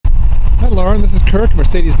Lauren, this is Kirk,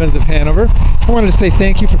 Mercedes-Benz of Hanover. I wanted to say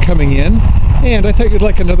thank you for coming in, and I thought you'd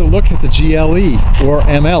like another look at the GLE, or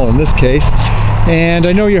ML in this case. And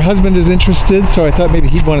I know your husband is interested, so I thought maybe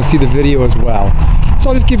he'd want to see the video as well. So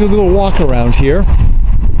I'll just give you a little walk around here.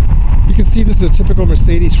 You can see this is a typical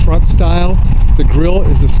Mercedes front style. The grille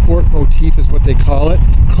is the sport motif, is what they call it.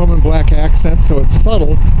 Chrome and black accents, so it's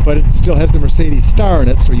subtle, but it still has the Mercedes star in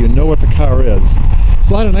it, so you know what the car is. A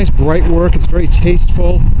lot of nice bright work. It's very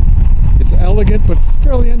tasteful. It's elegant, but it's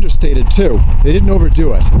fairly understated too. They didn't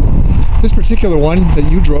overdo it. This particular one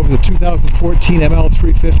that you drove is a 2014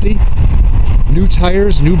 ML350. New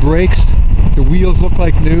tires, new brakes. The wheels look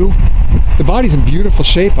like new. The body's in beautiful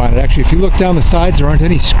shape on it. Actually, if you look down the sides, there aren't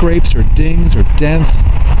any scrapes or dings or dents.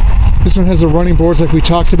 This one has the running boards like we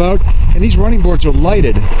talked about, and these running boards are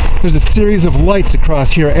lighted. There's a series of lights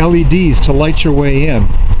across here, LEDs, to light your way in.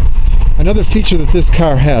 Another feature that this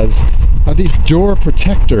car has are these door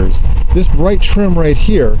protectors. This bright trim right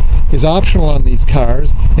here is optional on these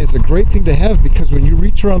cars, and it's a great thing to have because when you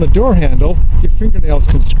reach around the door handle, your fingernails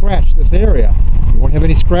can scratch this area. You won't have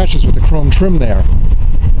any scratches with the chrome trim there.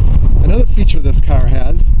 Another feature this car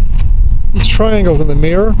has, these triangles in the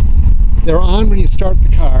mirror, they're on when you start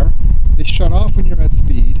the car, they shut off when you're at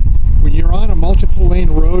speed. When you're on a multiple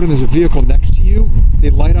lane road and there's a vehicle next to you,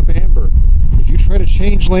 they light up amber. If you try to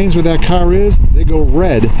change lanes where that car is, they go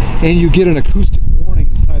red, and you get an acoustic warning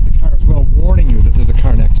inside the car as well, warning you that there's a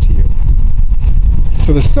car next to you.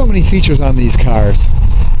 So there's so many features on these cars.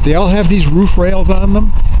 They all have these roof rails on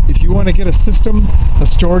them. If you want to get a system, a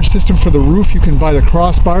storage system for the roof, you can buy the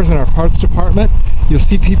crossbars in our parts department. You'll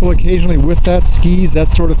see people occasionally with that, skis,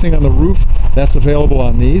 that sort of thing on the roof. That's available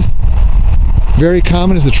on these. Very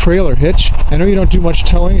common is a trailer hitch. I know you don't do much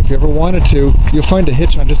towing. If you ever wanted to, you'll find a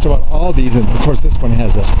hitch on just about all these, and of course this one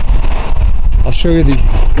has it. I'll show you the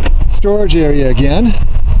storage area again.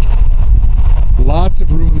 Lots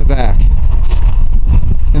of room in the back.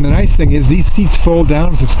 And the nice thing is these seats fold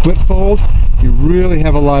down. It's a split fold. You really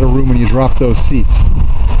have a lot of room when you drop those seats.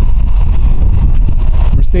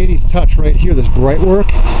 Mercedes touch right here, this bright work.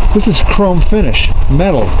 This is chrome finish,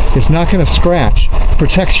 metal. It's not going to scratch.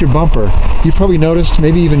 Protects your bumper. You've probably noticed,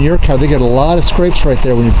 maybe even your car, they get a lot of scrapes right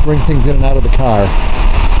there when you bring things in and out of the car.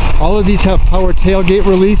 All of these have power tailgate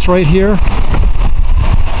release right here.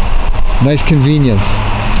 Nice convenience.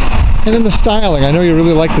 And then the styling. I know you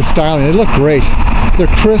really like the styling. They look great. They're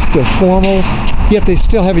crisp, they're formal, yet they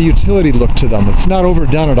still have a utility look to them. It's not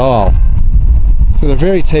overdone at all. So they're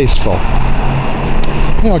very tasteful.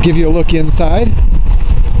 And I'll give you a look inside.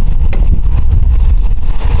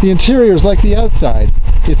 The interior is like the outside.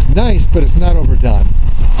 It's nice, but it's not overdone.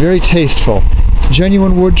 Very tasteful.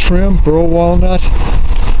 Genuine wood trim, burl walnut.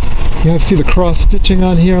 You have to see the cross stitching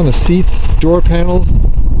on here on the seats, door panels.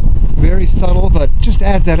 Very subtle, but just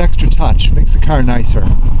adds that extra touch. Makes the car nicer.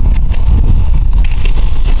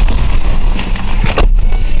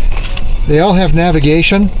 They all have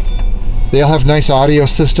navigation. They all have nice audio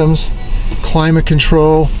systems, climate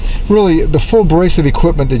control. Really, the full brace of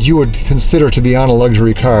equipment that you would consider to be on a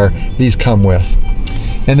luxury car, these come with.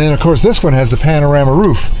 And then, of course, this one has the panorama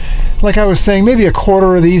roof. Like I was saying, maybe a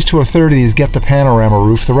quarter of these to a third of these get the panorama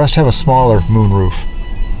roof. The rest have a smaller moon roof.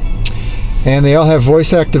 And they all have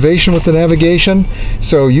voice activation with the navigation,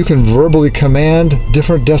 so you can verbally command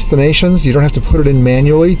different destinations. You don't have to put it in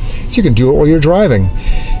manually, so you can do it while you're driving.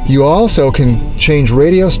 You also can change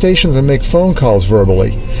radio stations and make phone calls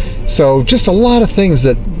verbally. So just a lot of things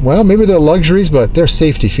that, well, maybe they're luxuries, but they're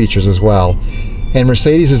safety features as well. And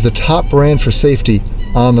Mercedes is the top brand for safety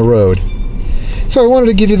on the road. So I wanted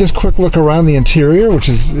to give you this quick look around the interior, which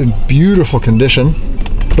is in beautiful condition.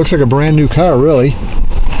 Looks like a brand new car, really.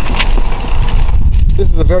 This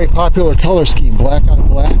is a very popular color scheme, black on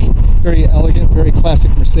black. Very elegant, very classic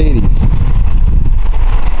Mercedes.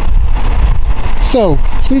 So,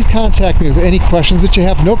 please contact me with any questions that you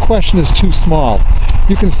have. No question is too small.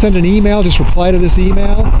 You can send an email, just reply to this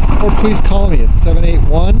email, or please call me at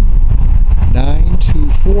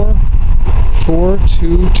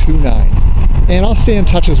 781-924-4229. And I'll stay in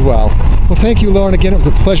touch as well. Well, thank you, Lauren. Again, it was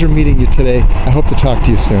a pleasure meeting you today. I hope to talk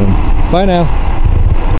to you soon. Bye now.